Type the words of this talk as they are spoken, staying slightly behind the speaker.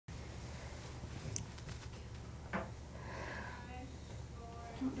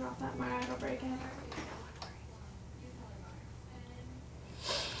drop that, my eye will break it.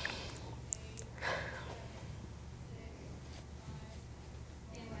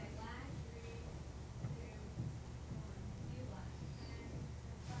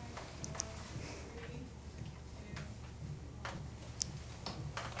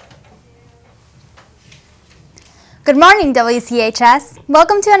 Good morning, WCHS.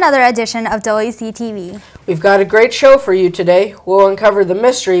 Welcome to another edition of Wctv. We've got a great show for you today. We'll uncover the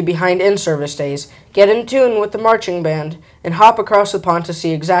mystery behind in-service days, get in tune with the marching band, and hop across the pond to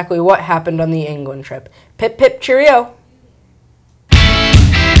see exactly what happened on the England trip. Pip pip cheerio!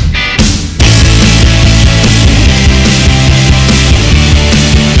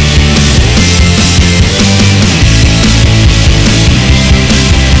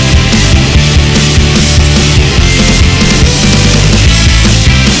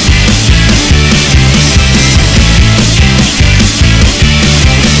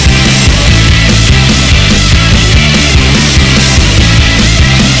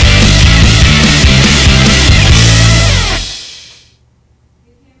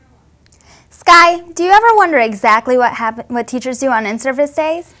 Sky, do you ever wonder exactly what teachers do on in-service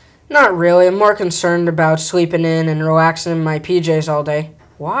days? Not really. I'm more concerned about sleeping in and relaxing in my PJs all day.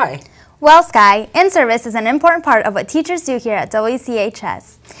 Why? Well, Sky, in-service is an important part of what teachers do here at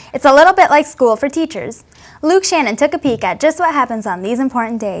WCHS. It's a little bit like school for teachers. Luke Shannon took a peek at just what happens on these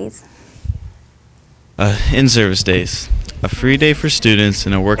important days. In-service days. A free day for students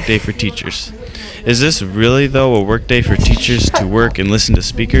and a work day for teachers. Is this really, though, a work day for teachers to work and listen to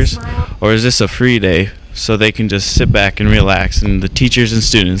speakers? Or is this a free day so they can just sit back and relax and the teachers and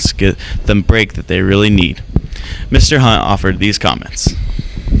students get the break that they really need? Mr. Hunt offered these comments.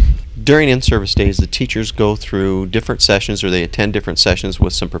 During in-service days, the teachers go through different sessions, or they attend different sessions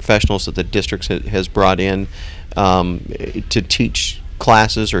with some professionals that the district has brought in to teach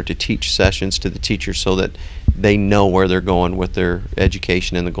classes or to teach sessions to the teachers so that they know where they're going with their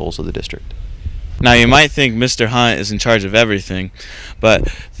education and the goals of the district. Now, you might think Mr. Hunt is in charge of everything, but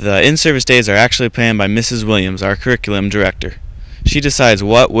the in-service days are actually planned by Mrs. Williams, our curriculum director. She decides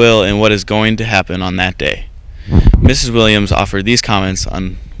what will and what is going to happen on that day. Mrs. Williams offered these comments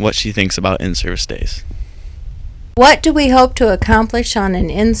on what she thinks about in-service days. What do we hope to accomplish on an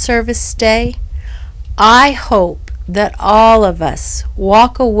in-service day? I hope that all of us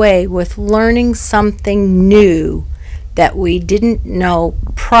walk away with learning something new that we didn't know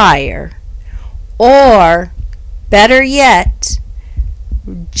prior, or better yet,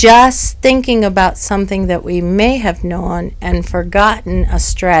 just thinking about something that we may have known and forgotten a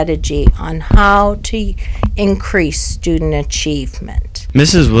strategy on how to increase student achievement.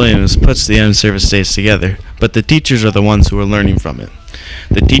 Mrs. Williams puts the in-service days together, but the teachers are the ones who are learning from it.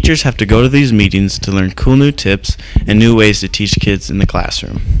 The teachers have to go to these meetings to learn cool new tips and new ways to teach kids in the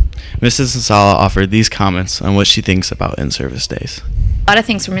classroom. Mrs. Nsala offered these comments on what she thinks about in-service days. A lot of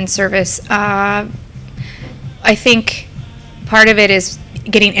things from in-service. I think part of it is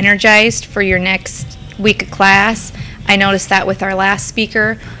getting energized for your next week of class. I noticed that with our last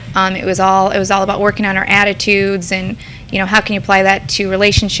speaker. It was all about working on our attitudes and, how can you apply that to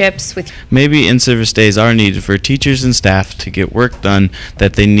relationships with. Maybe in-service days are needed for teachers and staff to get work done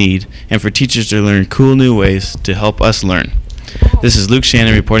that they need, and for teachers to learn cool new ways to help us learn. This is Luke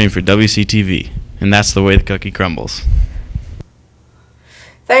Shannon reporting for WCTV, and that's the way the cookie crumbles.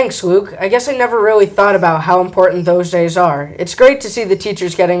 Thanks, Luke. I guess I never really thought about how important those days are. It's great to see the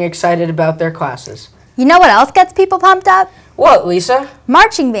teachers getting excited about their classes. You know what else gets people pumped up? What, Lisa?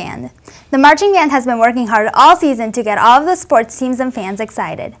 Marching band. The marching band has been working hard all season to get all of the sports teams and fans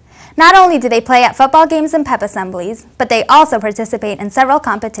excited. Not only do they play at football games and pep assemblies, but they also participate in several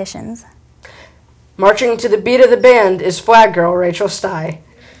competitions. Marching to the beat of the band is flag girl Rachel Stye.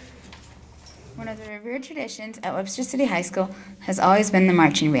 One of the revered traditions at Webster City High School has always been the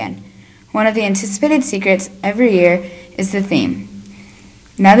marching band. One of the anticipated secrets every year is the theme.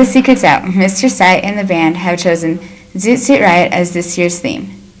 Now the secret's out. Mr. Stye and the band have chosen Zoot Suit Riot as this year's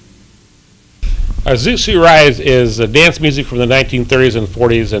theme. Zoot Suit Riot is dance music from the 1930s and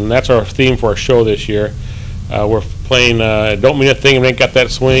 40s, and that's our theme for our show this year. We're playing Don't Mean a Thing and Ain't Got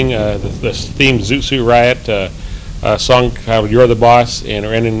That Swing, this theme Zoot Suit Riot, a song called You're the Boss, and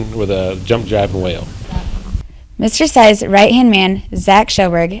we're ending with a Jump, Jive, and Wail. Mr. Stye's right-hand man, Zach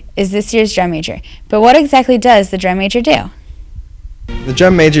Schoberg, is this year's drum major. But what exactly does the drum major do? The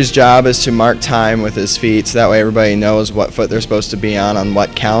drum major's job is to mark time with his feet so that way everybody knows what foot they're supposed to be on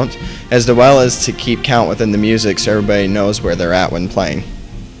what count, as well as to keep count within the music so everybody knows where they're at when playing.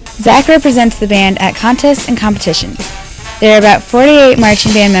 Zach represents the band at contests and competitions. There are about 48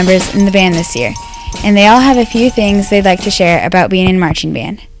 marching band members in the band this year, and they all have a few things they'd like to share about being in marching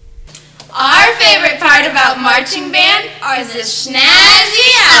band. Our favorite part about marching band are the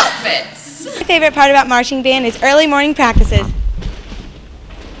snazzy outfits. My favorite part about marching band is early morning practices.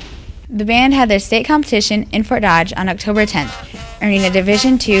 The band had their state competition in Fort Dodge on October 10th, earning a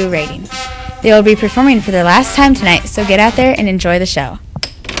Division II rating. They will be performing for their last time tonight, so get out there and enjoy the show.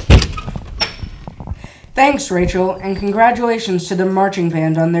 Thanks, Rachel, and congratulations to the marching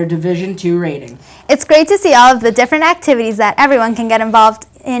band on their Division II rating. It's great to see all of the different activities that everyone can get involved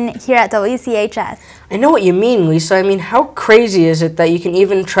in here at WCHS. I know what you mean, Lisa. I mean, how crazy is it that you can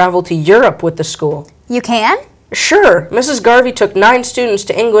even travel to Europe with the school? You can? Sure. Mrs. Garvey took 9 students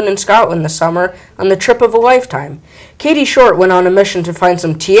to England and Scotland this summer on the trip of a lifetime. Katie Short went on a mission to find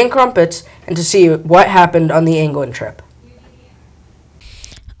some tea and crumpets and to see what happened on the England trip.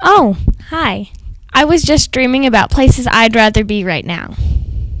 Oh, hi. I was just dreaming about places I'd rather be right now.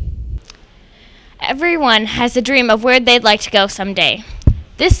 Everyone has a dream of where they'd like to go someday.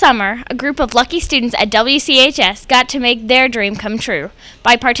 This summer, a group of lucky students at WCHS got to make their dream come true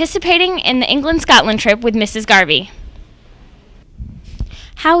by participating in the England-Scotland trip with Mrs. Garvey.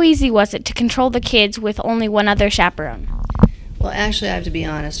 How easy was it to control the kids with only one other chaperone? Well, actually, I have to be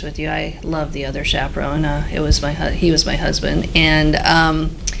honest with you. I love the other chaperone. He was my husband, and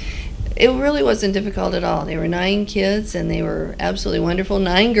it really wasn't difficult at all. There were 9 kids, and they were absolutely wonderful.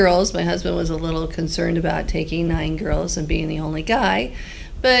 9 girls. My husband was a little concerned about taking 9 girls and being the only guy,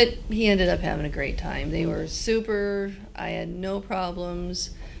 but he ended up having a great time. They were super. I had no problems.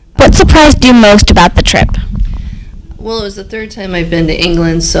 What surprised you most about the trip? Well, it was the 3rd time I've been to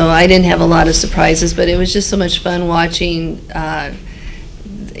England, so I didn't have a lot of surprises, but it was just so much fun watching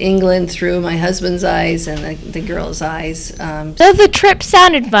England through my husband's eyes and the girls' eyes. Though the trip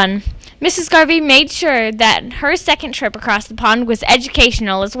sounded fun, Mrs. Garvey made sure that her second trip across the pond was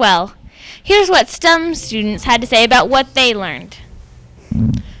educational as well. Here's what some students had to say about what they learned.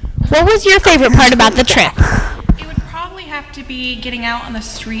 What was your favorite part about the trip? It would probably have to be getting out on the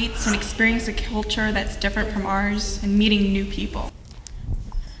streets and experiencing a culture that's different from ours and meeting new people.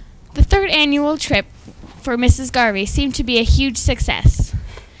 The 3rd annual trip for Mrs. Garvey seemed to be a huge success.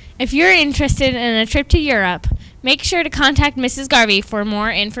 If you're interested in a trip to Europe, make sure to contact Mrs. Garvey for more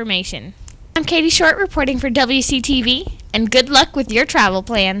information. I'm Katie Short reporting for WCTV, and good luck with your travel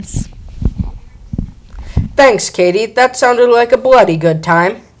plans. Thanks, Katie. That sounded like a bloody good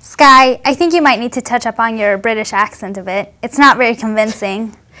time. Sky, I think you might need to touch up on your British accent a bit. It's not very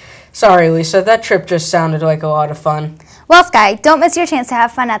convincing. Sorry, Lisa. That trip just sounded like a lot of fun. Well, Sky, don't miss your chance to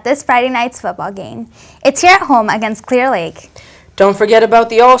have fun at this Friday night's football game. It's here at home against Clear Lake. Don't forget about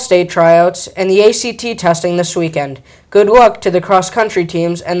the All-State tryouts and the ACT testing this weekend. Good luck to the cross-country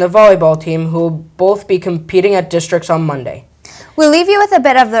teams and the volleyball team who will both be competing at districts on Monday. We'll leave you with a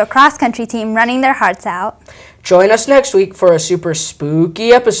bit of the cross-country team running their hearts out. Join us next week for a super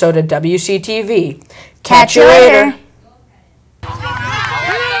spooky episode of WCTV. Catch you later.